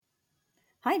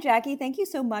Hi, Jackie. Thank you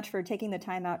so much for taking the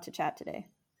time out to chat today.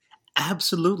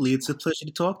 Absolutely. It's a pleasure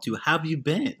to talk to you. How have you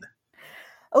been?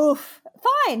 Oof,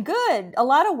 fine, good. A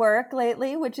lot of work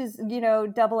lately, which is,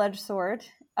 double-edged sword,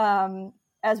 um,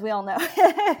 as we all know.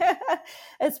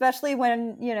 Especially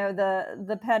when,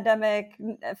 the pandemic,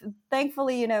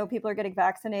 thankfully, people are getting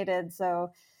vaccinated,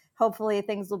 so hopefully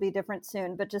things will be different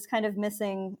soon, but just kind of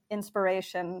missing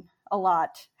inspiration a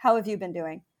lot. How have you been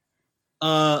doing?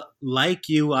 Like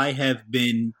you, I have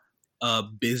been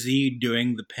busy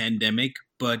during the pandemic,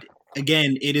 but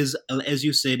again, it is, as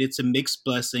you said, it's a mixed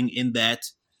blessing in that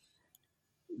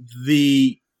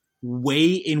the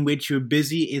way in which you're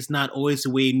busy is not always the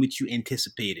way in which you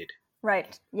anticipated.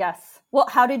 Right. Yes. Well,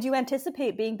 how did you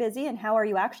anticipate being busy and how are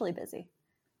you actually busy?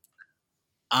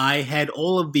 I had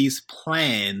all of these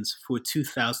plans for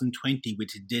 2020,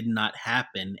 which did not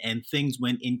happen, and things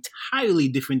went entirely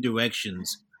different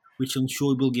directions, which I'm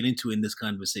sure we'll get into in this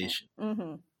conversation.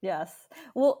 Yes.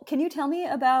 Well, can you tell me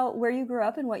about where you grew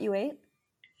up and what you ate?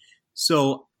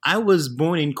 So I was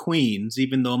born in Queens,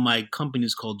 even though my company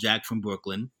is called Jack from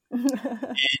Brooklyn.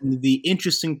 And the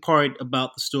interesting part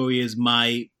about the story is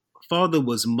my father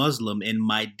was Muslim and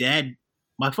my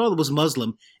father was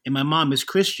Muslim and my mom is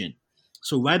Christian.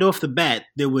 So right off the bat,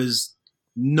 there was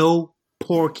no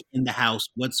pork in the house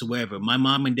whatsoever. My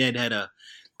mom and dad had a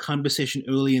conversation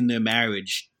early in their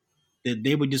marriage that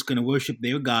they were just going to worship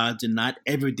their gods and not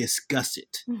ever discuss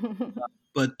it,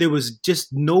 but there was just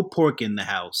no pork in the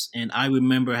house. And I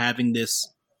remember having this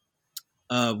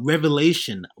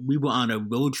revelation. We were on a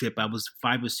road trip. I was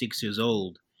 5 or 6 years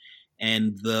old,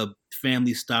 and the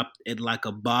family stopped at like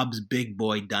a Bob's Big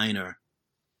Boy diner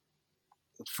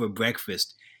for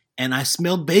breakfast. And I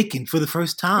smelled bacon for the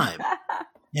first time.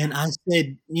 And I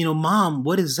said, Mom,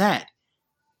 what is that?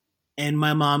 And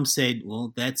my mom said,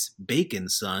 Well, that's bacon,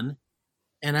 son.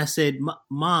 And I said,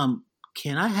 Mom,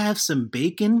 can I have some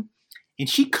bacon? And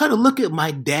she kind of looked at my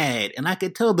dad, and I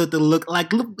could tell that the look,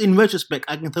 in retrospect,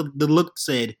 I can tell the look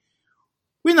said,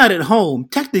 We're not at home.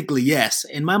 Technically, yes.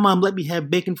 And my mom let me have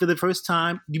bacon for the first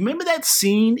time. Do you remember that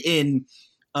scene in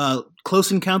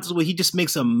Close Encounters where he just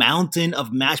makes a mountain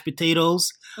of mashed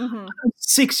potatoes? Hmm.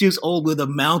 6 years old with a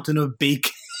mountain of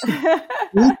bacon.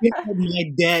 Looking at my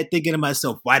dad, thinking to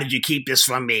myself, Why did you keep this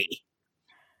from me?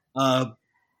 Uh,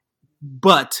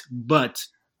 but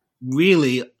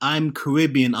really, I'm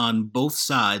Caribbean on both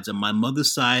sides. On my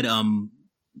mother's side,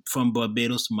 from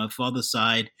Barbados. On my father's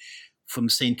side, from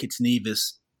Saint Kitts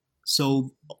Nevis.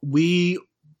 So we,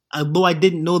 although I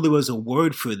didn't know there was a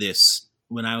word for this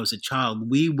when I was a child,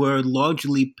 we were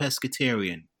largely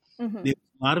pescatarian. Hmm. There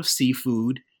was a lot of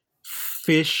seafood,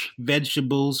 fish,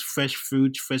 vegetables, fresh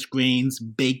fruits, fresh grains,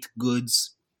 baked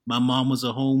goods. My mom was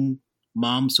a home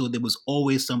mom, so there was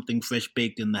always something fresh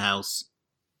baked in the house.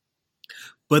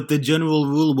 But the general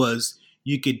rule was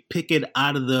you could pick it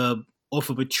out of the off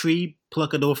of a tree,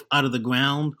 pluck it off out of the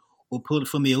ground, or pull it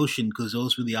from the ocean because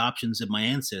those were the options that my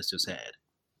ancestors had.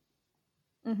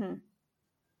 Hmm.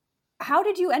 How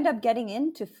did you end up getting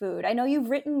into food? I know you've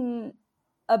written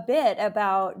a bit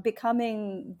about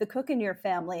becoming the cook in your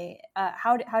family.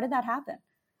 How did that happen?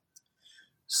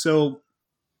 So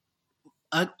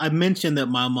I mentioned that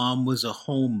my mom was a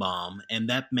home mom, and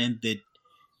that meant that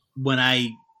when I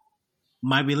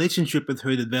my relationship with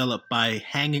her developed by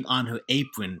hanging on her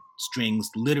apron strings,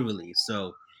 literally.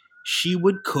 So she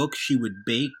would cook, she would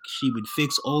bake, she would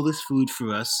fix all this food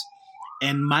for us,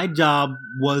 and my job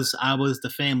was I was the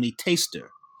family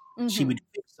taster. She would Hmm.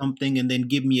 fix something and then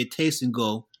give me a taste and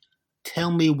go,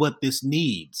 "Tell me what this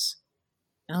needs."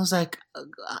 And I was like,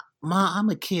 "Ma, I'm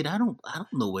a kid. I don't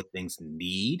know what things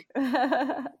need."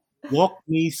 Walk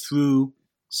me through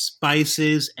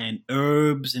spices and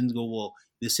herbs and go, "Well,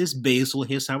 this is basil.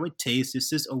 Here's how it tastes.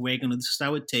 This is oregano. This is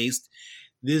how it tastes.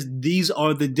 These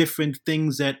are the different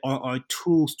things that are our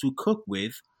tools to cook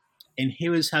with, and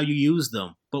here is how you use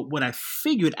them." But what I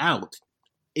figured out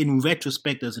in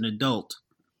retrospect as an adult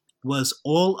was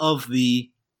all of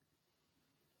the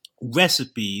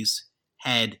recipes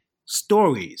had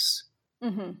stories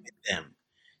Hmm. in them.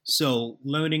 So,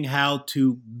 learning how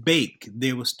to bake,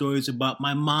 there were stories about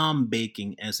my mom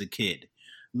baking as a kid.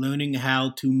 Learning how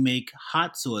to make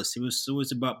hot sauce, there were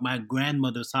stories about my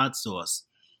grandmother's hot sauce.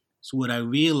 So, what I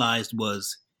realized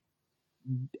was,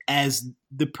 as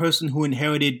the person who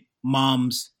inherited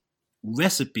mom's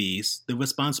recipes, the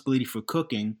responsibility for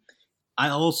cooking, I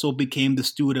also became the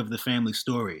steward of the family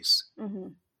stories Hmm.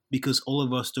 because all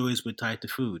of our stories were tied to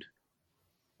food.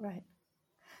 Right.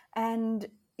 And,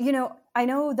 I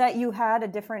know that you had a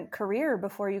different career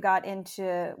before you got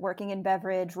into working in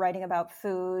beverage, writing about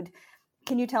food.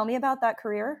 Can you tell me about that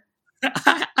career?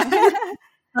 I had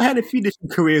I had a few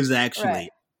different careers Right. actually.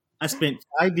 I spent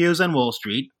 5 years on Wall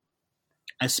Street.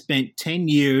 I spent 10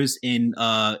 years in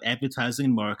advertising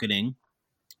and marketing.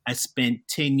 I spent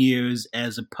 10 years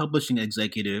as a publishing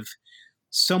executive.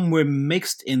 Somewhere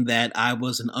mixed in that, I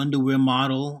was an underwear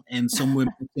model, and somewhere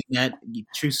mixed in that,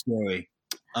 true story.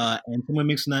 And somewhere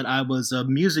mixed in that, I was a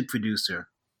music producer.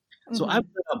 So Hmm.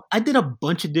 I did a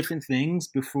bunch of different things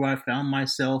before I found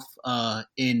myself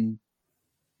in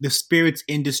the spirits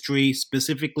industry,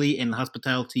 specifically in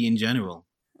hospitality in general.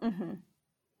 Hmm.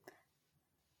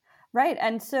 Right.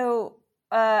 And so,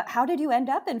 how did you end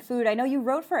up in food? I know you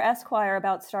wrote for Esquire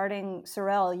about starting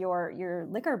Sorel, your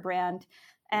liquor brand,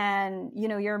 and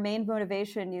your main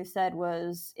motivation, you said,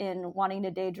 was in wanting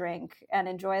to day drink and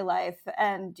enjoy life.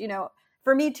 And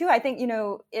for me too, I think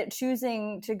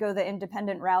choosing to go the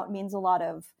independent route means a lot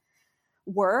of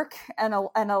work and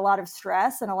a lot of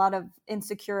stress and a lot of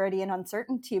insecurity and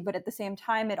uncertainty, but at the same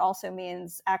time it also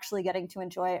means actually getting to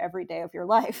enjoy every day of your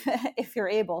life if you're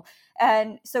able.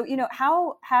 And so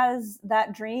how has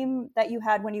that dream that you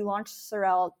had when you launched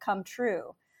Sorel come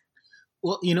true?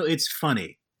 Well, it's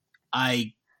funny.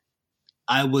 I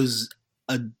I was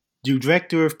a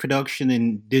director of production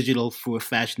and digital for a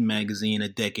fashion magazine a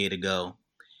decade ago,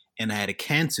 and I had a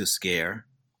cancer scare.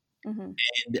 Hmm.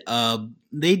 And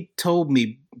they told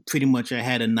me pretty much I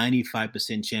had a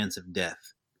 95% chance of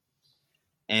death.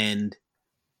 And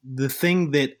the thing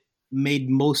that made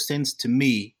most sense to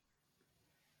me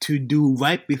to do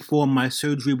right before my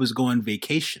surgery was go on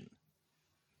vacation.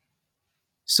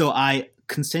 So I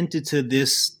consented to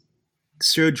this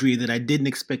surgery that I didn't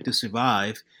expect to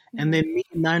survive. And Hmm. then me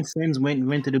and 9 friends went and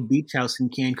rented a beach house in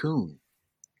Cancun,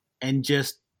 and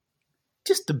just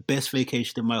the best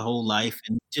vacation of my whole life,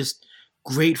 and just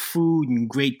great food and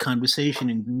great conversation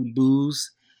and good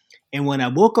booze. And when I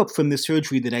woke up from the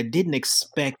surgery that I didn't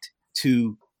expect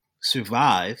to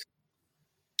survive,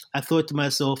 I thought to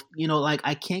myself, like,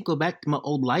 I can't go back to my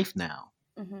old life now.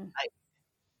 Hmm.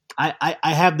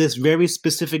 I have this very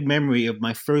specific memory of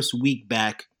my first week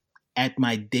back at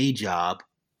my day job,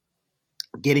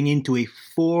 getting into a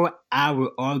 4-hour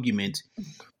argument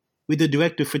with the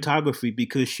director of photography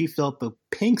because she felt the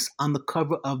pinks on the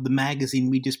cover of the magazine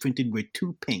we just printed were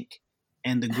too pink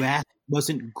and the grass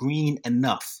wasn't green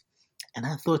enough. And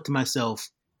I thought to myself,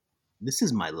 this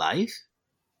is my life.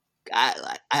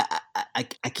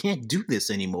 I can't do this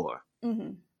anymore.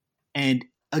 Hmm. And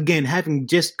again, having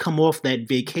just come off that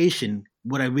vacation,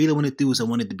 what I really wanted to do is I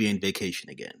wanted to be on vacation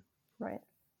again. Right.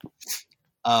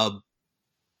 Uh,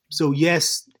 so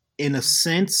yes, in a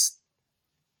sense,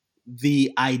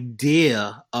 the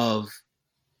idea of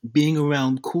being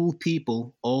around cool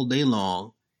people all day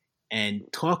long and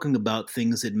talking about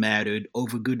things that mattered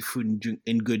over good food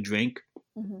and good drink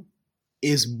Hmm.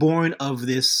 is born of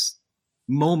this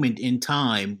moment in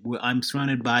time where I'm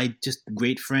surrounded by just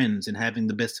great friends and having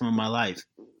the best time of my life.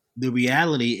 The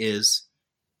reality is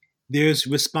there's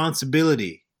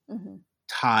responsibility Hmm.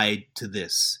 tied to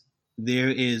this. There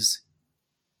is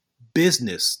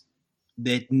business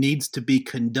that needs to be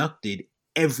conducted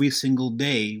every single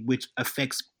day, which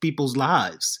affects people's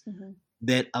lives, Hmm.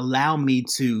 that allow me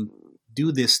to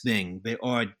do this thing. There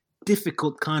are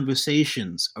difficult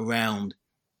conversations around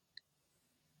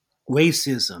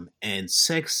racism and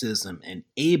sexism and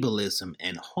ableism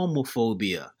and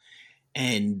homophobia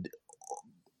and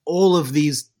all of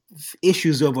these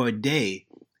issues of our day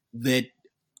that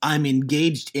I'm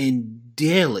engaged in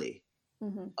daily.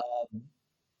 Hmm.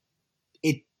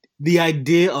 It the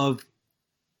idea of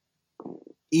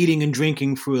eating and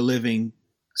drinking for a living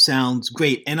sounds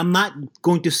great, and I'm not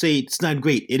going to say it's not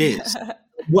great. It is.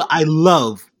 What I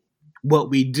love what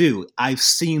we do. I've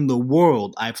seen the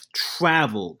world. I've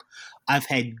traveled. I've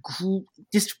had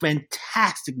just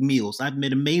fantastic meals. I've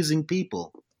met amazing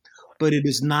people, but it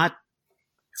is not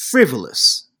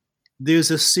frivolous.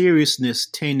 There's a seriousness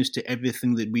tinged to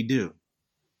everything that we do.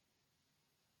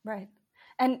 Right.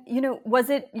 And was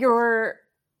it your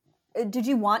did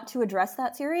you want to address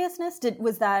that seriousness?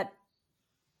 Was that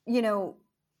you know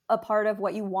a part of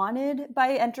what you wanted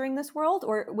by entering this world,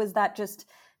 or was that just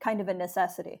kind of a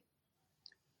necessity?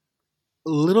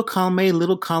 Little column A,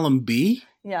 little column B.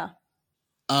 Yeah.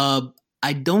 Uh,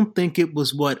 I don't think it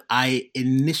was what I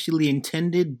initially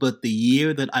intended, but the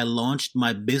year that I launched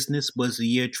my business was the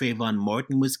year Trayvon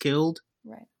Martin was killed,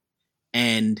 Right.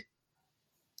 and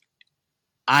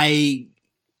I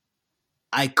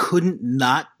I couldn't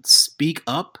not speak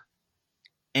up,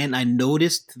 and I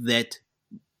noticed that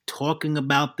talking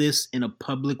about this in a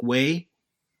public way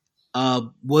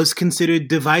was considered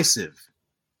divisive.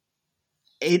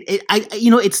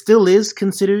 It still is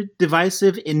considered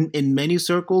divisive in many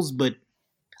circles, but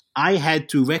I had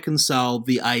to reconcile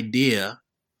the idea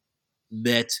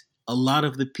that a lot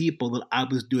of the people that I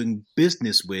was doing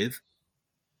business with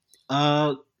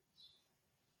uh,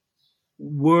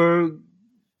 were,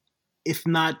 if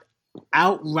not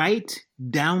outright,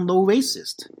 down low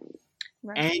racist.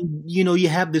 Right. And you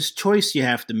have this choice you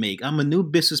have to make. I'm a new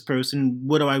business person.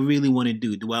 What do I really want to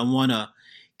do? Do I want to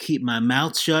keep my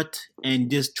mouth shut and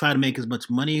just try to make as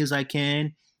much money as I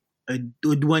can,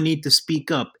 or do I need to speak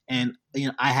up? And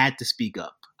I had to speak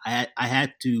up. I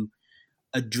had to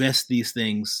address these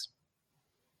things.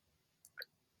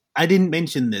 I didn't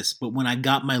mention this, but when I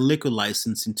got my liquor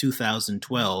license in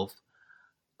 2012,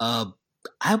 uh,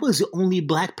 I was the only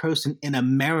black person in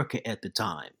America at the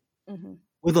time Mm-hmm.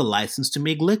 with a license to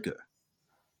make liquor.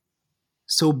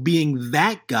 So being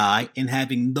that guy and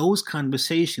having those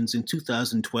conversations in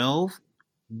 2012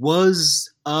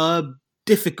 was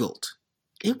difficult.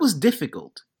 It was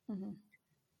difficult. Mm-hmm.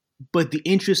 But the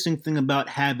interesting thing about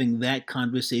having that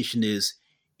conversation is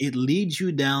it leads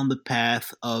you down the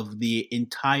path of the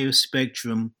entire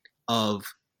spectrum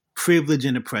of privilege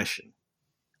and oppression.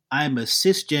 I'm a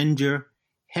cisgender,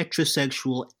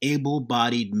 heterosexual,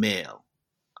 able-bodied male.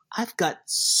 I've got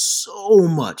so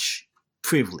much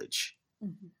privilege,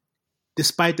 Mm-hmm.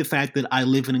 despite the fact that I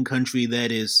live in a country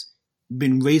that has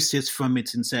been racist from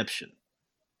its inception.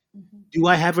 Mm-hmm. Do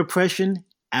I have oppression?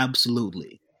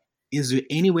 Absolutely. Is there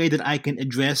any way that I can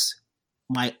address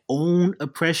my own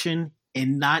oppression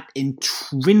and not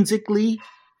intrinsically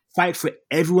fight for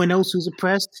everyone else who's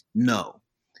oppressed? No.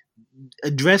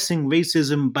 Addressing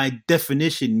racism by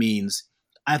definition means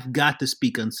I've got to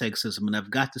speak on sexism, and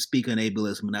I've got to speak on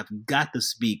ableism, and I've got to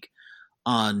speak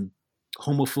on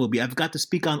homophobia. I've got to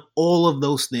speak on all of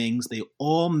those things. They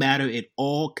all matter. It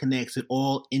all connects. It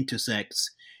all intersects.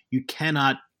 You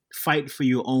cannot fight for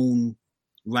your own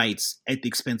rights at the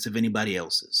expense of anybody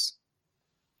else's.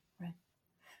 Right.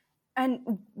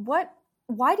 And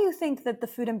why do you think that the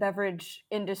food and beverage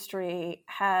industry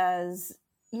has,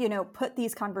 put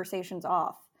these conversations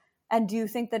off? And do you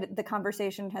think that the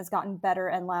conversation has gotten better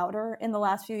and louder in the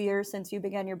last few years since you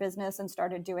began your business and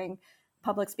started doing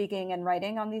public speaking and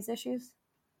writing on these issues?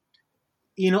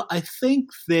 I think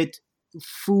that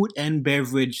food and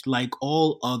beverage, like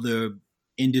all other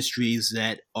industries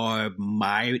that are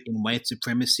mired in white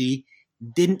supremacy,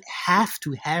 didn't have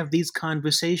to have these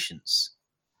conversations.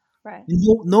 Right.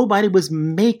 Nobody was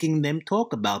making them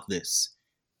talk about this.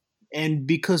 And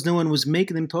because no one was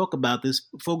making them talk about this,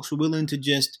 folks were willing to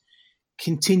just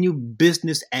continue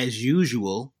business as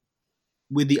usual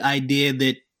with the idea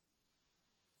that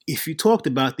if you talked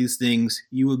about these things,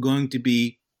 you were going to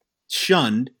be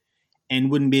shunned and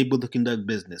wouldn't be able to conduct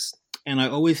business. And I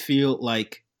always feel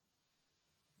like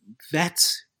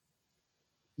that's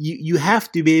you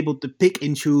have to be able to pick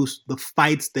and choose the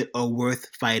fights that are worth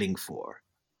fighting for.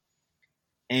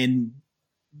 And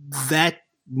that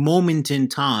moment in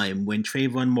time when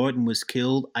Trayvon Martin was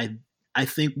killed, I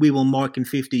think we will mark in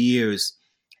 50 years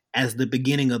as the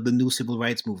beginning of the new civil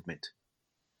rights movement.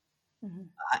 Mm-hmm.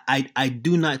 I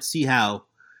do not see how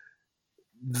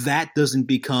that doesn't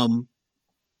become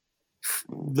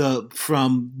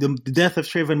from the death of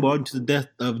Trayvon Martin to the death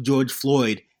of George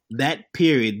Floyd. That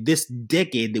period, this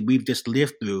decade that we've just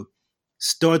lived through,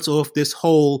 starts off this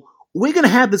whole, we're going to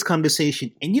have this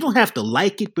conversation and you don't have to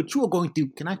like it, but you are going to,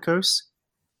 can I curse?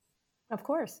 Of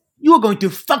course. You are going to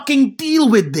fucking deal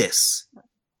with this.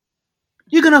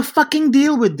 You're going to fucking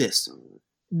deal with this.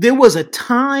 There was a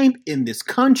time in this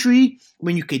country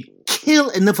when you could kill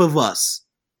enough of us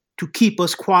to keep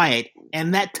us quiet,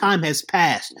 and that time has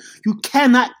passed. You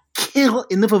cannot kill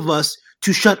enough of us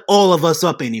to shut all of us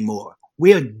up anymore.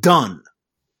 We're done.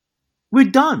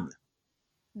 We're done.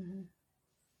 Mm-hmm.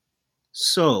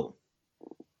 So,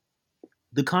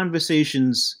 the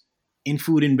conversations in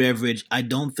food and beverage, I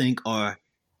don't think are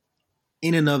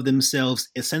in and of themselves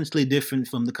essentially different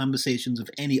from the conversations of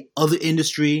any other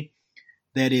industry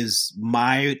that is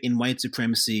mired in white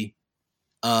supremacy.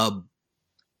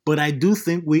 But I do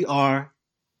think we are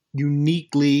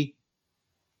uniquely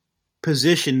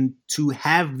positioned to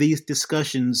have these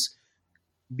discussions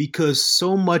because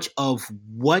so much of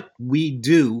what we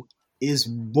do is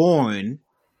born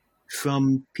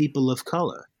from people of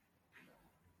color.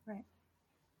 Right.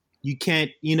 You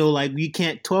can't, you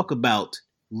can't talk about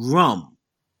rum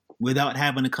without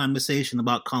having a conversation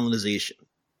about colonization.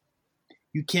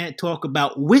 You can't talk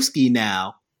about whiskey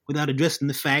now without addressing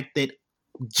the fact that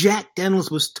Jack Daniels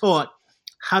was taught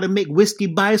how to make whiskey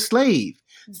by a slave.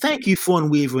 Mm-hmm. Thank you, Fawn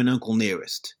Weaver and Uncle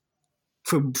Nearest,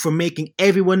 for making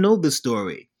everyone know this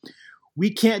story.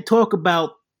 We can't talk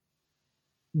about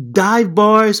dive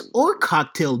bars or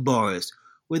cocktail bars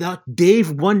without Dave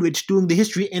Wondrich doing the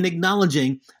history and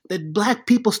acknowledging that Black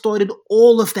people started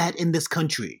all of that in this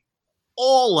country.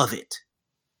 All of it.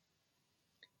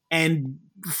 And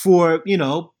for, you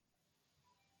know,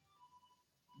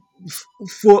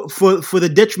 for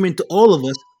the detriment to all of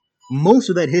us, most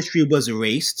of that history was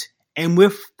erased. And we're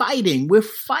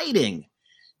fighting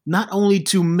not only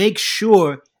to make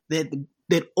sure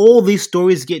that all these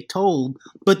stories get told,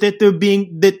 but that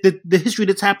the history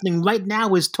that's happening right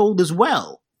now is told as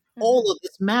well. Mm-hmm. All of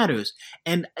this matters.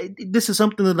 And this is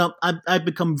something that I've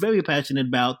become very passionate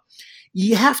about.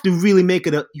 You have to really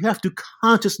you have to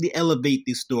consciously elevate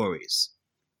these stories.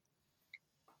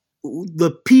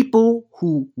 The people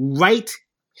who write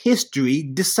history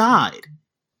decide.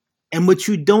 And what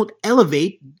you don't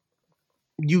elevate,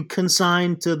 you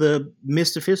consign to the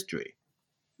mist of history.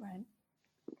 Right.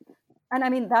 And I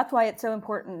mean, that's why it's so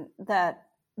important that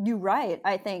you write,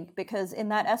 I think, because in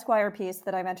that Esquire piece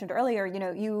that I mentioned earlier, you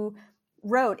know, you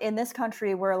wrote, in this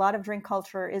country where a lot of drink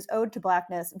culture is owed to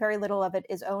Blackness, very little of it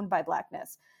is owned by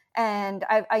Blackness. And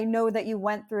I know that you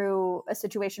went through a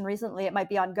situation recently. It might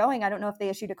be ongoing. I don't know if they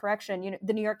issued a correction. You know,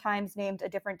 the New York Times named a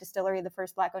different distillery the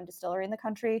first Black-owned distillery in the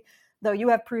country, though you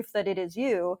have proof that it is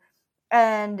you.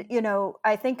 And, you know,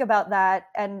 I think about that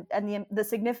and the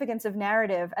significance of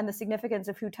narrative and the significance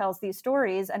of who tells these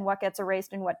stories and what gets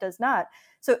erased and what does not.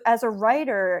 So as a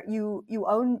writer, you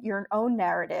own your own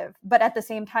narrative, but at the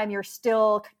same time, you're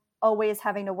still always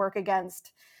having to work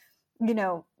against, you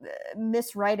know,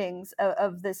 miswritings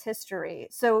of this history.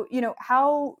 So, you know,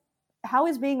 how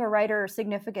is being a writer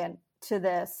significant to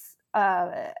this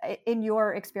in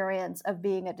your experience of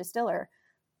being a distiller?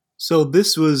 So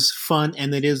this was fun,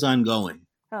 and it is ongoing.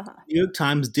 Uh-huh. New York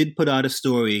Times did put out a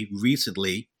story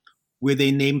recently where they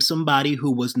named somebody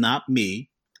who was not me,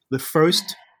 the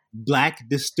first Black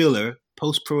distiller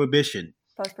post-Prohibition.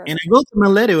 And I wrote them a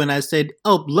letter and I said,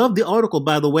 "Oh, love the article,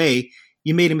 by the way.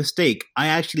 You made a mistake. I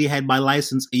actually had my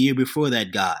license a year before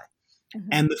that guy." Mm-hmm.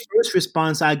 And the first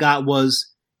response I got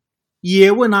was,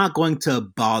 "Yeah, we're not going to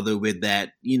bother with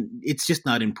that. It's just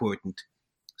not important."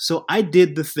 So I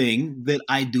did the thing that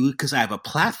I do because I have a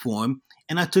platform,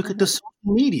 and I took it to social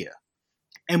media.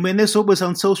 And when this was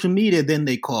on social media, then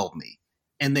they called me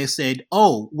and they said,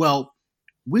 "Oh, well,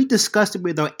 we discussed it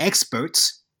with our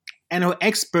experts, and our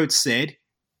experts said,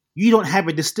 you don't have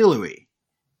a distillery."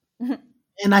 Mm-hmm.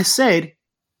 And I said,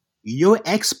 "Your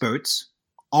experts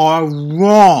are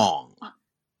wrong."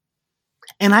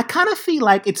 And I kind of feel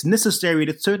like it's necessary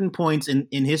at certain points in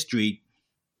history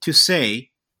to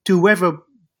say to whoever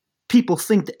people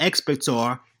think the experts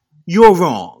are, "You're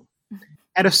wrong."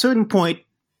 At a certain point,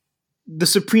 the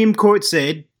Supreme Court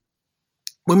said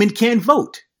women can't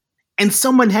vote. And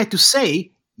someone had to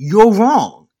say, "You're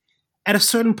wrong." At a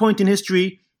certain point in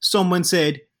history, someone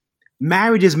said,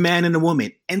 marriage is man and a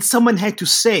woman. And someone had to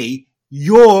say,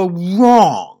 "You're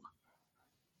wrong."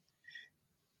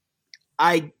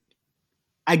 I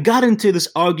got into this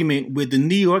argument with the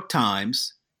New York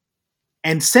Times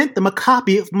and sent them a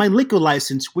copy of my liquor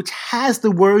license, which has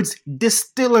the words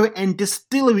distiller and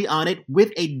distillery on it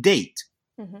with a date.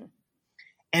 Mm-hmm.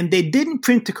 And they didn't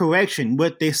print the correction.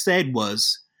 What they said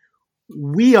was,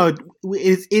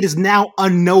 it is now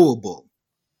unknowable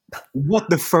what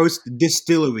the first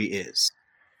distillery is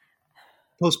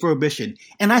post-Prohibition.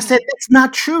 And I said, that's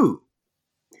not true.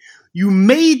 You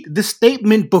made the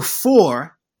statement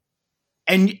before,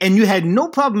 and you had no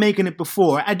problem making it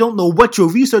before. I don't know what your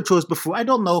research was before. I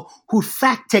don't know who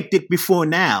fact-checked it before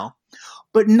now.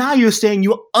 But now you're saying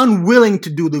you're unwilling to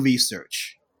do the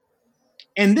research.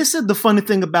 And this is the funny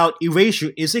thing about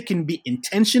erasure, is it can be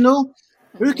intentional,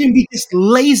 or it can be just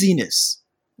laziness.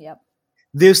 Yep.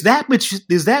 There's that which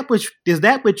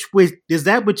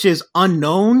is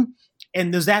unknown,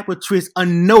 and there's that which is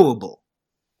unknowable.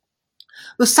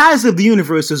 The size of the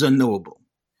universe is unknowable.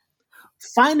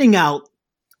 Finding out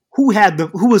who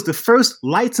was the first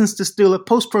licensed distiller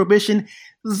post-Prohibition,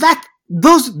 there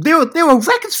were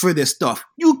records for this stuff.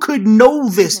 You could know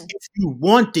this if you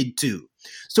wanted to.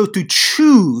 So to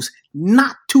choose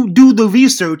not to do the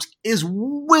research is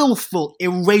willful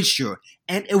erasure,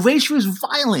 and erasure is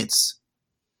violence.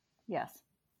 Yes.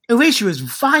 Erasure is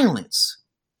violence.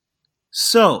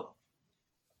 So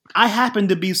I happen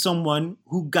to be someone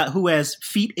who has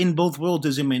feet in both worlds,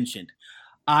 as you mentioned.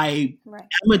 I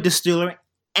am a distiller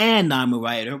and I'm a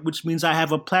writer, which means I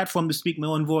have a platform to speak my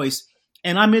own voice.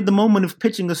 And I'm in the moment of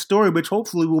pitching a story, which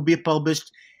hopefully will be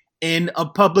published in a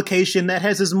publication that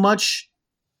has as much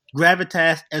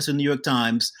gravitas as the New York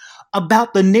Times,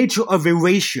 about the nature of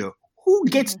erasure. Who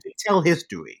gets to tell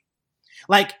history?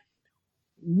 Like,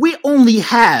 we only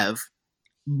have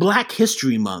Black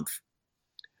History Month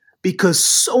because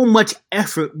so much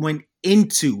effort went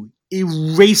into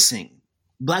erasing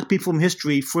Black people from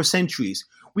history for centuries.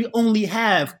 We only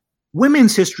have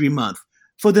Women's History Month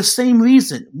for the same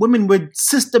reason. Women were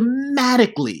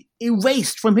systematically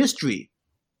erased from history.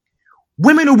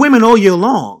 Women are women all year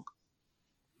long.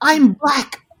 I'm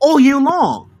Black all year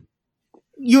long.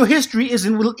 Your history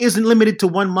isn't limited to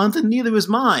 1 month, and neither is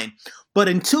mine. But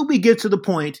until we get to the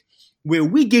point where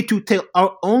we get to tell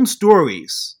our own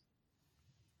stories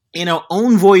in our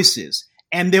own voices,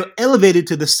 and they're elevated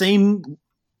to the same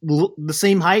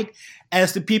height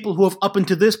as the people who have up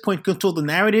until this point controlled the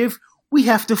narrative, we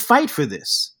have to fight for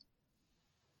this.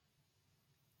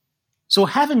 So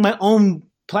having my own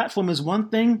platform is one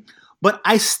thing, but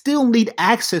I still need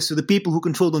access to the people who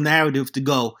control the narrative to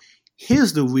go,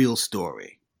 here's the real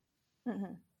story.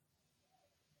 Mm-hmm.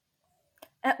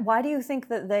 And why do you think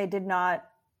that they did not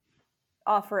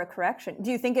offer a correction?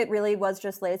 Do you think it really was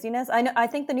just laziness? I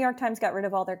think the New York Times got rid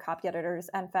of all their copy editors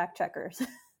and fact checkers,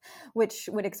 which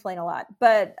would explain a lot.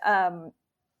 But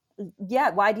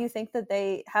why do you think that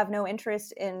they have no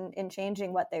interest in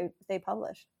changing what they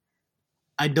publish?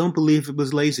 I don't believe it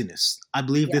was laziness. I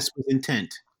believe this was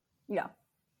intent. Yeah.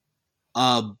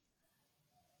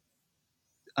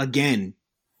 Again,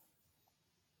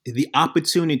 the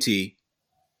opportunity,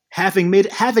 having made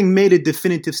a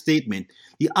definitive statement,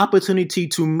 the opportunity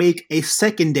to make a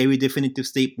secondary definitive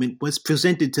statement was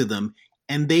presented to them,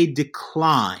 and they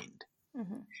declined.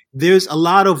 Mm-hmm. There's a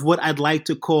lot of what I'd like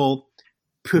to call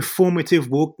performative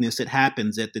wokeness that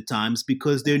happens at the Times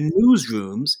because their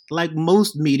newsrooms, like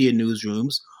most media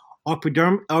newsrooms, are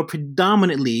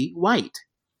predominantly white.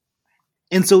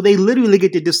 And so they literally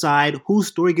get to decide whose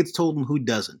story gets told and who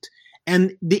doesn't.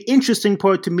 And the interesting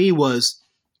part to me was,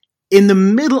 in the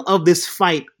middle of this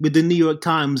fight with the New York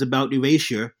Times about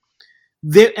erasure,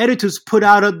 their editors put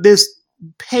out this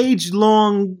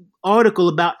page-long article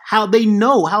about how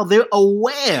they're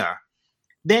aware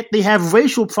that they have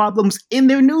racial problems in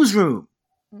their newsroom.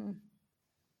 Mm.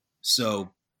 So,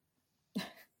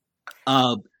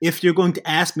 if you're going to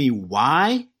ask me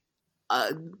why,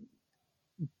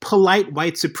 polite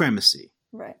white supremacy.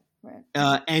 Right.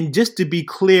 And just to be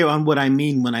clear on what I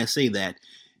mean when I say that,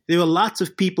 there are lots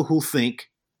of people who think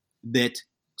that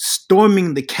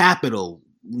storming the Capitol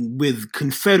with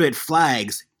Confederate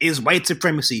flags is white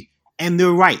supremacy, and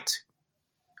they're right.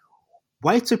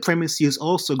 White supremacy is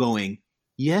also going,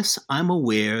 yes, I'm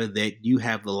aware that you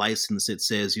have the license that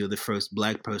says you're the first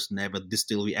Black person to have a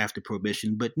distillery after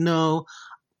Prohibition, but no,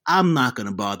 I'm not going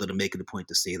to bother to make it a point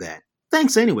to say that.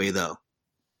 Thanks anyway, though.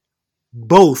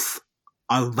 Both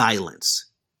are violence.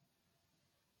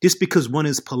 Just because one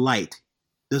is polite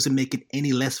doesn't make it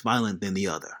any less violent than the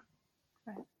other.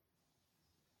 Right.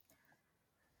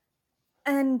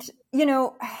 And,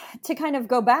 to kind of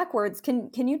go backwards,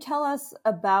 can you tell us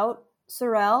about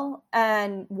Sorel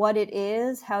and what it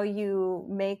is, how you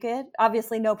make it?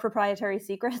 Obviously no proprietary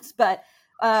secrets, but,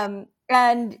 and,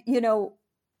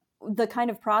 the kind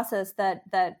of process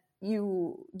that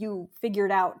you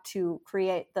figured out to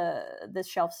create this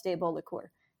shelf-stable liqueur.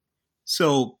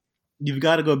 So you've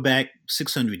got to go back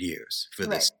 600 years for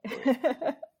this.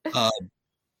 Right.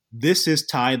 This is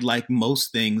tied, like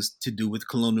most things to do with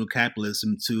colonial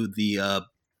capitalism, to the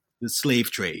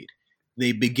slave trade.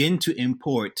 They begin to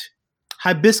import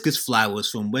hibiscus flowers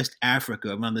from West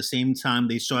Africa around the same time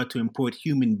they start to import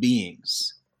human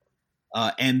beings.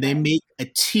 And they make a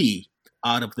tea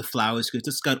out of the flowers because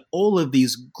it's got all of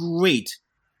these great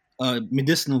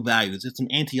medicinal values. It's an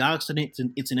antioxidant,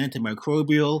 it's an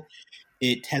antimicrobial.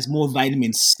 It has more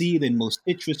vitamin C than most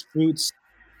citrus fruits.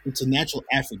 It's a natural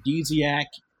aphrodisiac.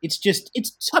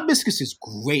 Hibiscus is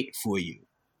great for you.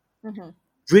 Mm-hmm.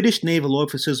 British naval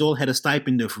officers all had a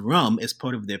stipend of rum as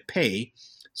part of their pay,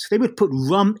 so they would put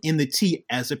rum in the tea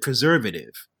as a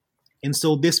preservative. And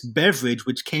so this beverage,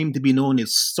 which came to be known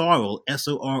as sorrel,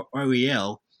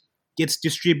 S-O-R-R-E-L, gets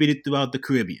distributed throughout the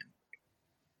Caribbean.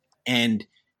 And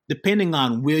depending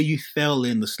on where you fell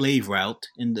in the slave route,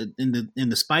 in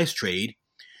the spice trade,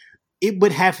 it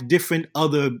would have different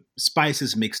other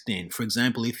spices mixed in. For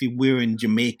example, if you were in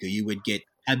Jamaica, you would get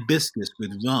hibiscus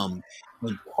with rum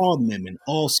and cardamom and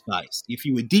allspice. If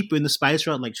you were deeper in the spice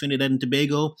route, like Trinidad and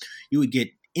Tobago, you would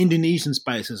get Indonesian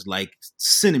spices like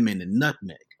cinnamon and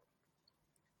nutmeg.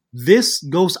 This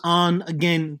goes on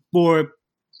again for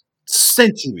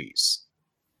centuries.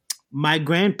 My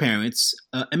grandparents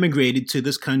immigrated to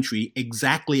this country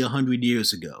exactly 100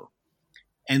 years ago.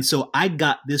 And so I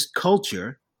got this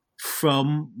culture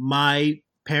from my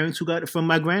parents who got it from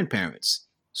my grandparents.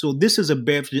 So this is a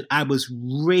beverage that I was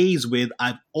raised with.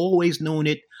 I've always known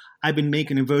it. I've been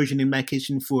making a version in my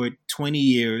kitchen for 20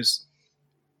 years.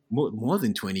 more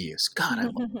than 20 years. God, I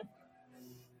love it.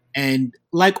 And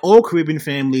like all Caribbean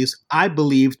families, I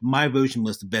believed my version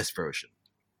was the best version.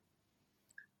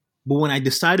 But when I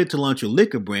decided to launch a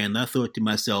liquor brand, I thought to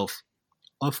myself,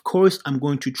 of course, I'm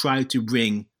going to try to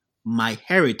bring my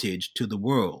heritage to the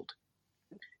world.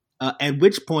 At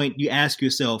which point you ask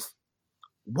yourself,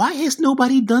 why has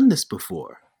nobody done this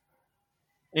before?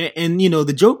 And, you know,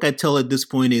 the joke I tell at this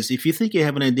point is, if you think you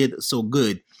have an idea that's so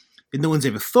good that no one's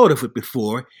ever thought of it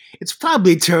before, it's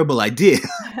probably a terrible idea.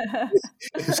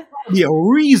 There's probably a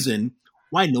reason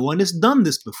why no one has done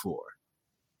this before.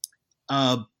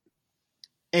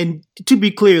 And to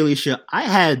be clear, Alicia,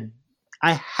 I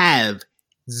have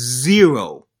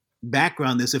zero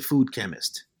background as a food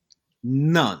chemist.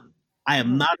 None. I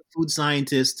am not a food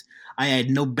scientist. I had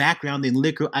no background in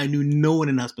liquor. I knew no one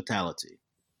in hospitality.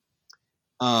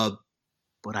 But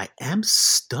I am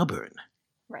stubborn.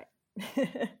 Right.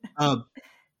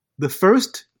 The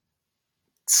first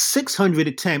 600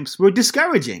 attempts were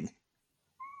discouraging.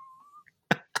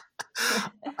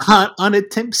 On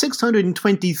attempt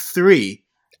 623,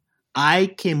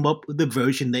 I came up with a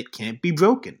version that can't be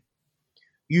broken.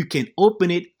 You can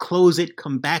open it, close it,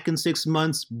 come back in 6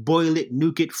 months, boil it,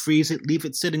 nuke it, freeze it, leave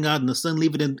it sitting out in the sun,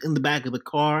 leave it in the back of the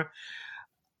car.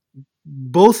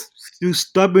 Both through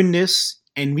stubbornness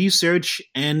and research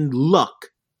and luck,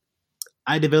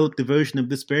 I developed a version of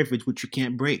this beverage which you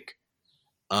can't break.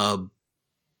 And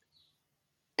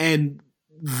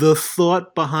the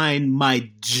thought behind my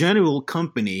general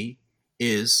company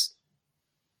is,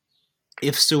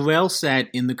 if Sorel sat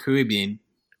in the Caribbean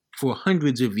for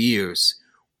hundreds of years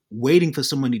waiting for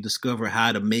someone to discover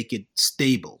how to make it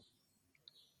stable,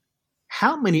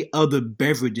 how many other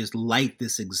beverages like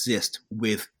this exist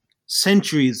with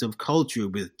centuries of culture,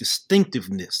 with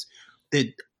distinctiveness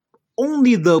that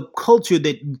only the culture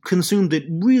that consumed it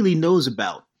really knows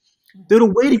about? They're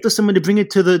waiting for someone to bring it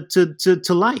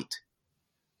to light.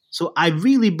 So I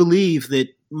really believe that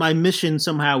my mission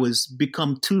somehow has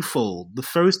become twofold. The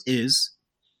first is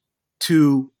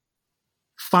to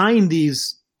find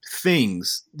these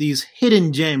things, these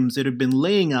hidden gems that have been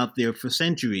laying out there for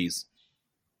centuries,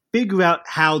 figure out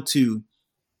how to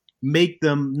make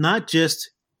them not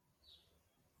just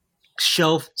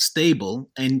shelf stable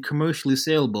and commercially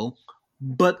saleable,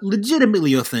 but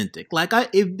legitimately authentic. Like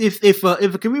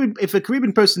if a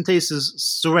Caribbean person tastes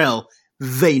Sorel,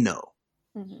 they know.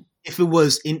 Mm-hmm. If it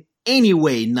was in any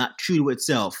way not true to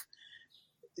itself,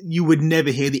 you would never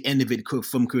hear the end of it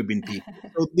from Caribbean people.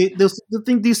 So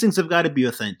these things have got to be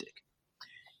authentic.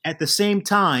 At the same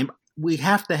time, we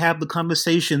have to have the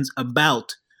conversations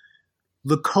about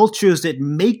the cultures that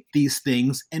make these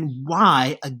things and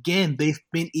why, again, they've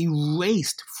been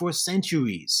erased for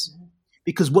centuries. Mm-hmm.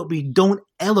 Because what we don't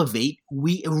elevate,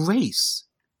 we erase.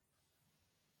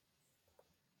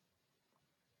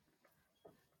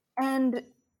 And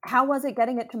how was it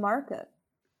getting it to market?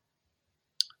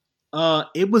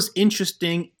 It was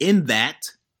interesting in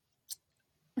that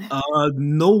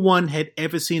no one had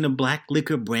ever seen a black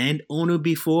liquor brand owner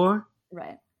before.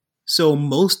 Right. So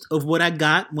most of what I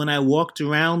got when I walked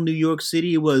around New York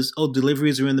City was,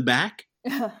 deliveries are in the back.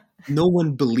 No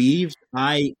one believed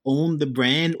I owned the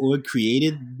brand or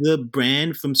created the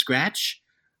brand from scratch.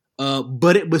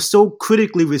 But it was so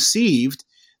critically received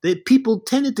that people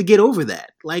tended to get over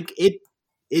that. Like it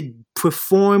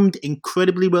performed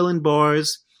incredibly well in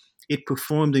bars. It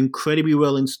performed incredibly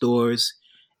well in stores.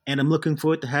 And I'm looking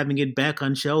forward to having it back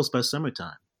on shelves by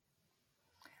summertime.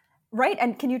 Right.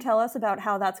 And can you tell us about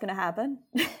how that's going to happen?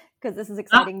 Because this is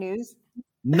exciting news.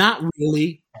 Not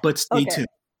really, but stay tuned.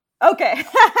 Okay.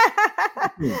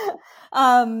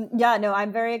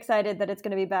 I'm very excited that it's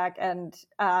going to be back. And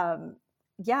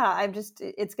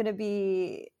it's going to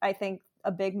be, I think,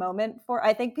 a big moment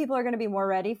I think people are going to be more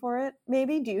ready for it,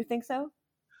 maybe. Do you think so?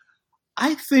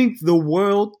 I think the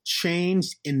world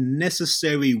changed in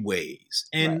necessary ways,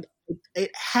 and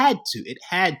it had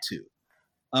to.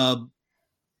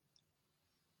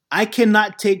 I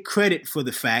cannot take credit for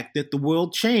the fact that the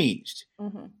world changed,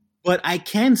 but I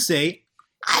can say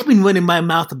I've been running my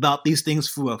mouth about these things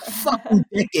for a fucking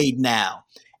decade now.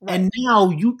 Right. And now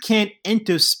you can't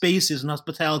enter spaces in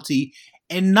hospitality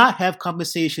and not have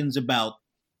conversations about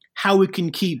how we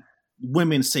can keep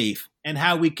women safe and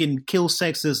how we can kill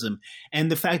sexism and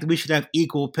the fact that we should have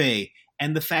equal pay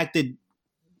and the fact that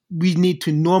we need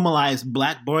to normalize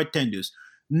black bartenders.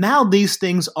 Now these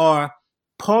things are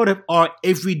part of our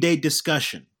everyday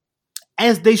discussion,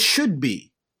 as they should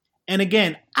be. And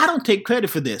again, I don't take credit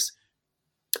for this.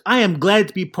 I am glad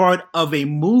to be part of a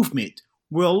movement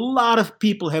where a lot of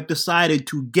people have decided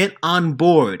to get on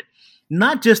board,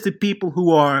 not just the people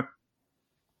who are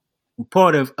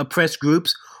part of oppressed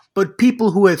groups, but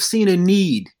people who have seen a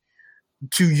need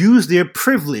to use their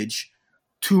privilege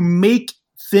to make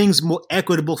things more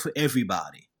equitable for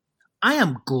everybody. I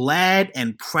am glad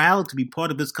and proud to be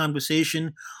part of this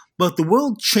conversation, but the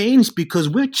world changed because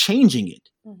we're changing it.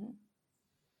 Mm-hmm.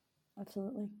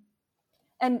 Absolutely.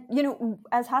 And, you know,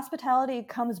 as hospitality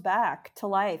comes back to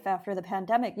life after the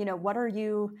pandemic, you know, what are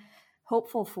you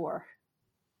hopeful for?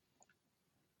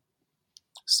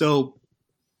 So,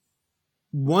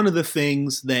 one of the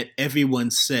things that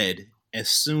everyone said as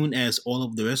soon as all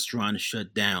of the restaurants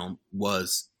shut down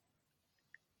was,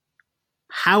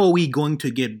 how are we going to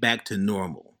get back to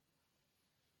normal?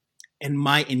 And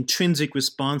my intrinsic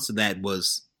response to that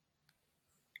was,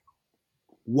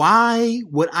 why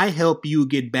would I help you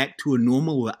get back to a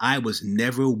normal where I was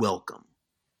never welcome?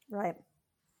 Right.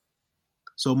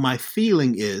 So my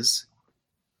feeling is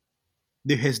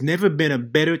there has never been a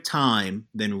better time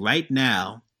than right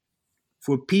now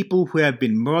for people who have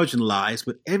been marginalized,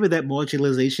 whatever that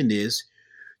marginalization is,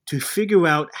 to figure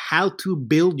out how to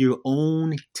build your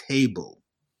own table.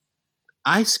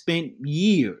 I spent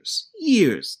years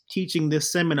teaching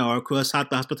this seminar across the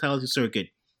hospitality circuit,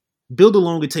 build a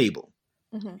longer table.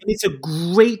 Mm-hmm. And it's a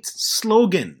great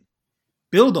slogan.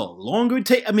 Build a longer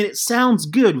table. I mean, it sounds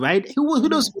good, right? Who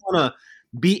doesn't want to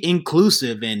be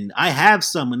inclusive and I have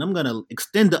some and I'm going to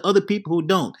extend to other people who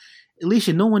don't?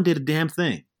 Alicia, no one did a damn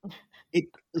thing.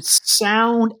 It's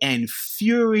sound and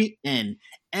fury and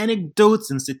anecdotes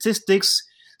and statistics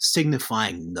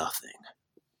signifying nothing.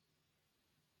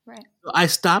 Right. So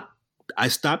I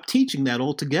stopped teaching that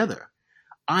altogether.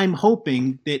 I'm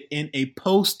hoping that in a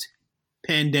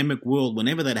post-pandemic world,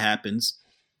 whenever that happens,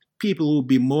 people will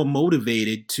be more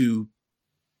motivated to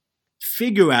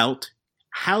figure out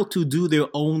how to do their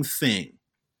own thing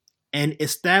and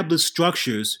establish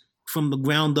structures from the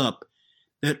ground up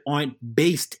that aren't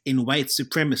based in white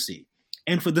supremacy.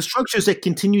 And for the structures that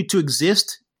continue to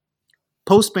exist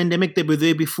post-pandemic that were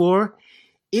there before,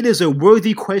 it is a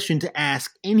worthy question to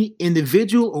ask any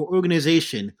individual or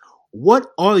organization, what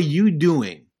are you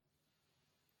doing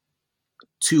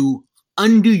to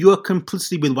undo your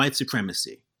complicity with white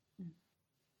supremacy?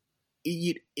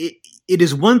 It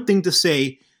is one thing to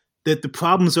say that the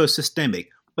problems are systemic,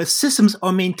 but systems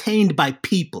are maintained by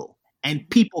people, and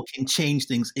people can change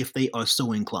things if they are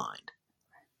so inclined.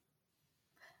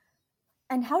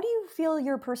 And how do you feel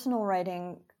your personal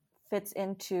writing fits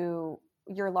into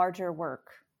your larger work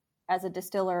as a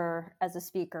distiller, as a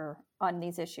speaker on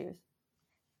these issues?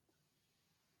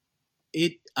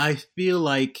 I feel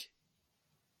like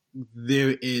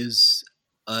there is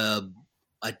a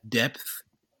depth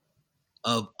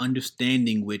of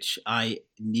understanding which I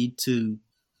need to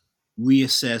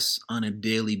reassess on a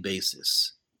daily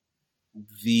basis.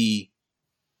 The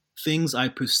things I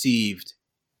perceived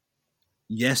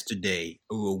yesterday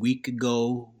or a week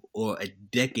ago or a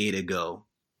decade ago,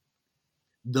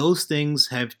 those things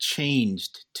have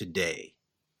changed today.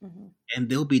 Mm-hmm. And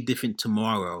they'll be different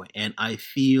tomorrow. And I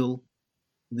feel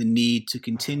the need to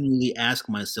continually ask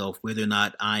myself whether or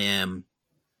not I am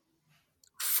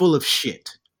full of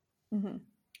shit. Mm-hmm.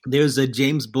 There's a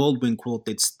James Baldwin quote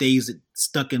that stays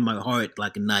stuck in my heart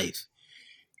like a knife.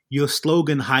 Your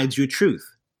slogan hides your truth.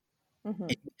 Mm-hmm.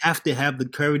 And you have to have the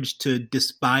courage to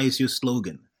despise your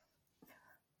slogan.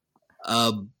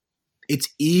 It's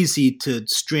easy to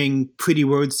string pretty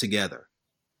words together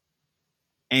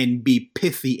and be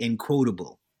pithy and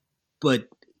quotable. But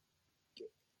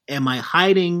am I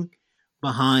hiding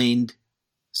behind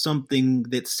something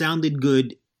that sounded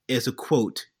good as a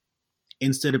quote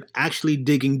instead of actually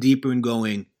digging deeper and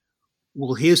going,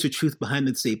 well, here's the truth behind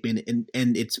that statement,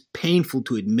 and it's painful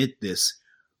to admit this,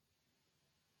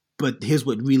 but here's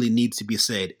what really needs to be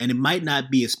said. And it might not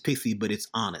be as pithy, but it's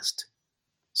honest.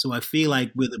 So I feel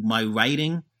like with my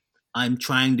writing, I'm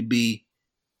trying to be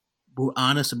more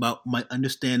honest about my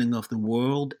understanding of the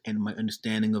world and my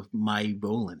understanding of my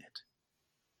role in it.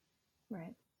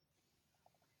 Right.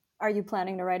 Are you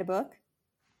planning to write a book?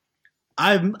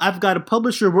 I've got a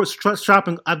publisher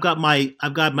shopping. I've got my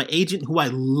agent who I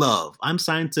love. I'm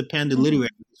signed to Panda Literary.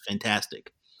 It's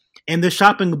fantastic. And they're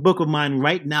shopping a book of mine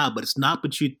right now, but it's not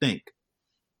what you'd think.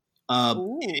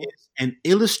 It's an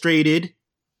illustrated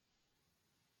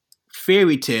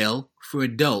fairy tale for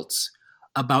adults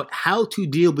about how to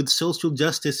deal with social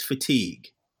justice fatigue.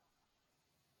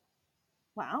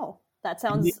 Wow, that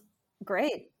sounds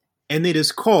great. And it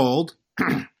is called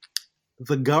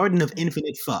The Garden of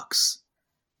Infinite Fucks.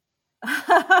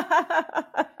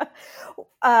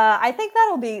 I think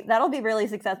that'll be really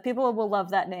successful. People will love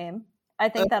that name. I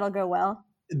think that'll go well.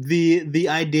 The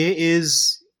idea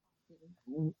is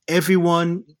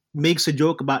everyone makes a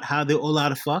joke about how they're all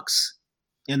out of fucks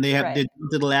and they're Right. down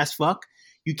to the last fuck.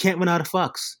 You can't run out of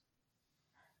fucks.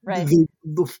 Right.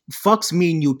 The fucks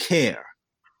mean you care.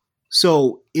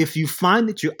 So if you find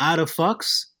that you're out of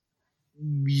fucks,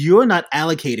 you're not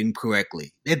allocating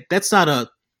correctly. That's a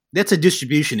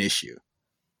distribution issue.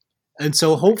 And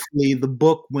so hopefully the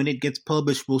book, when it gets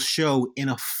published, will show in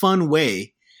a fun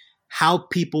way how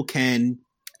people can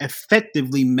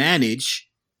effectively manage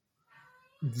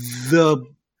the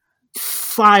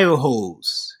fire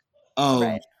hose of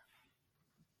Right.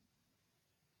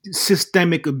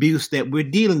 systemic abuse that we're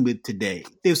dealing with today.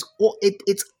 It's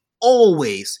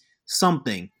always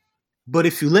something. But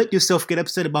if you let yourself get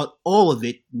upset about all of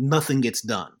it, nothing gets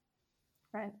done.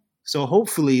 Right. So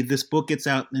hopefully this book gets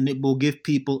out and it will give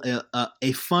people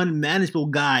a fun, manageable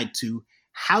guide to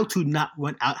how to not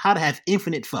run out, how to have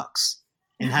infinite fucks,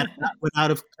 and how to not run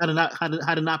out of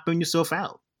how to not burn yourself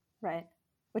out. Right.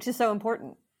 Which is so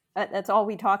important. That's all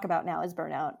we talk about now is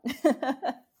burnout.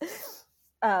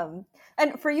 And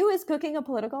for you, is cooking a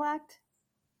political act?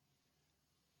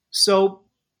 So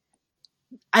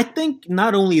I think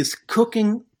not only is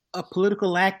cooking a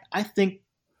political act, I think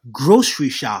grocery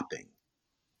shopping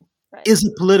is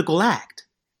a political act.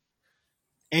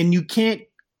 And you can't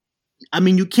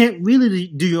really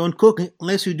do your own cooking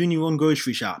unless you're doing your own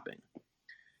grocery shopping.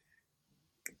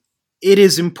 It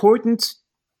is important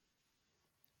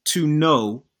to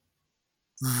know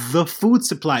the food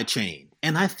supply chain.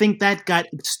 And I think that got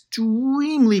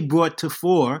extremely brought to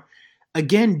fore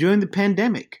again during the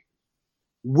pandemic.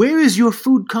 Where is your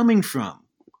food coming from?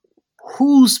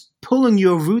 Who's pulling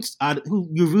your roots out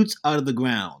of the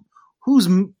ground? Who's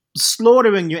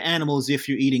slaughtering your animals if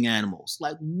you're eating animals?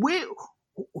 Like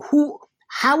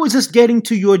how is this getting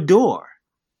to your door?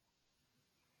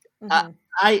 Mm-hmm.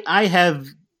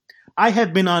 I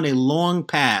have been on a long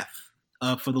path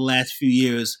for the last few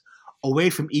years away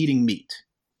from eating meat.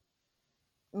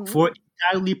 Mm-hmm. For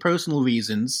entirely personal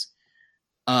reasons.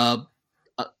 To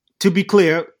be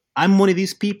clear, I'm one of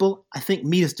these people. I think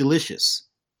meat is delicious,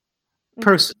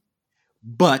 person,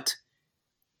 but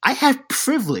I have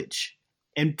privilege,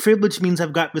 and privilege means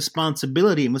I've got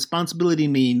responsibility, and responsibility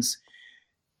means,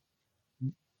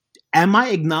 am I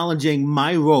acknowledging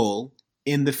my role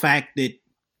in the fact that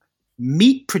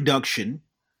meat production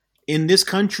in this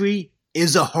country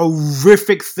is a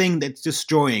horrific thing that's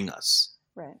destroying us?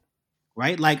 Right.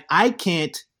 Right? Like, I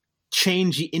can't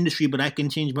change the industry, but I can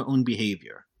change my own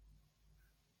behavior.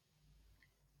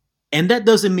 And that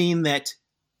doesn't mean that,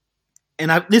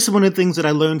 this is one of the things that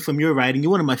I learned from your writing.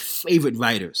 You're one of my favorite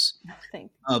writers.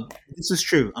 Thanks. This is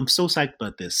true. I'm so psyched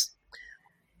about this.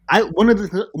 One of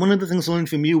the things I learned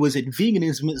from you was that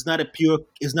veganism is not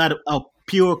a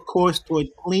pure course toward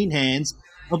clean hands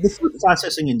of the food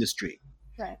processing industry.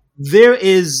 Right. There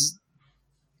is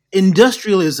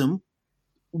industrialism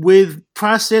with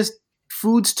processed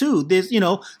foods too. There's,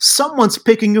 someone's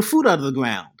picking your food out of the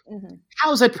ground. Mm-hmm.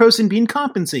 How is that person being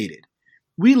compensated?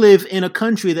 We live in a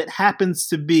country that happens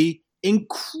to be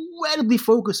incredibly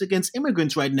focused against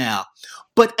immigrants right now,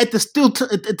 but at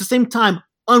the same time,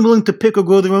 unwilling to pick or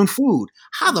grow their own food.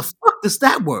 How the fuck does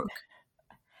that work?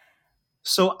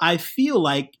 So I feel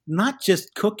like not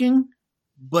just cooking,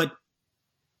 but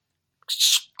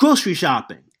grocery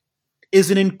shopping is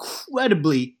an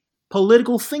incredibly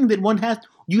political thing that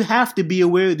you have to be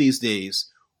aware these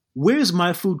days. Where's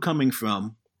my food coming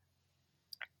from?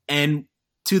 And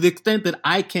to the extent that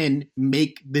I can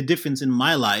make the difference in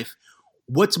my life,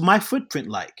 what's my footprint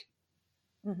like?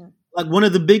 Mm-hmm. Like, one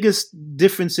of the biggest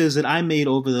differences that I made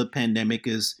over the pandemic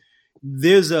is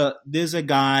there's a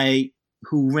guy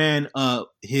who ran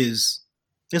there's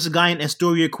a guy in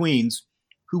Astoria, Queens,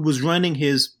 who was running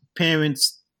his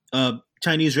parents'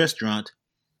 Chinese restaurant,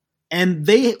 and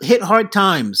they hit hard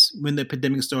times when the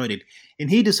pandemic started, and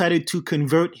he decided to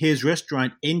convert his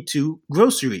restaurant into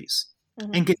groceries.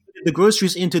 Mm-hmm. And get the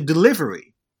groceries into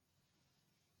delivery.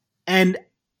 And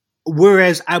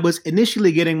whereas I was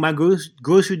initially getting my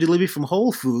grocery delivery from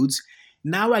Whole Foods,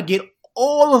 now I get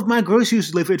all of my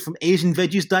groceries delivered from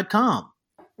AsianVeggies.com.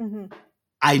 Mm-hmm.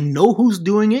 I know who's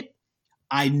doing it.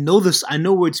 I know this. I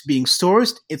know where it's being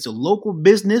sourced. It's a local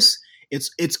business.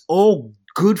 It's all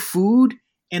good food,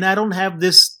 and I don't have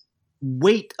this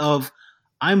weight of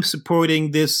I'm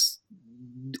supporting this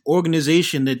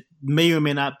organization that may or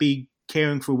may not be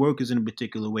caring for workers in a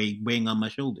particular way, weighing on my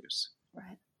shoulders.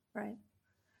 Right.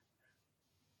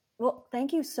 Well,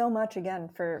 thank you so much again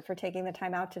for taking the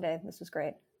time out today. This was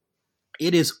great.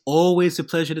 It is always a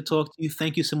pleasure to talk to you.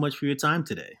 Thank you so much for your time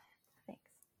today.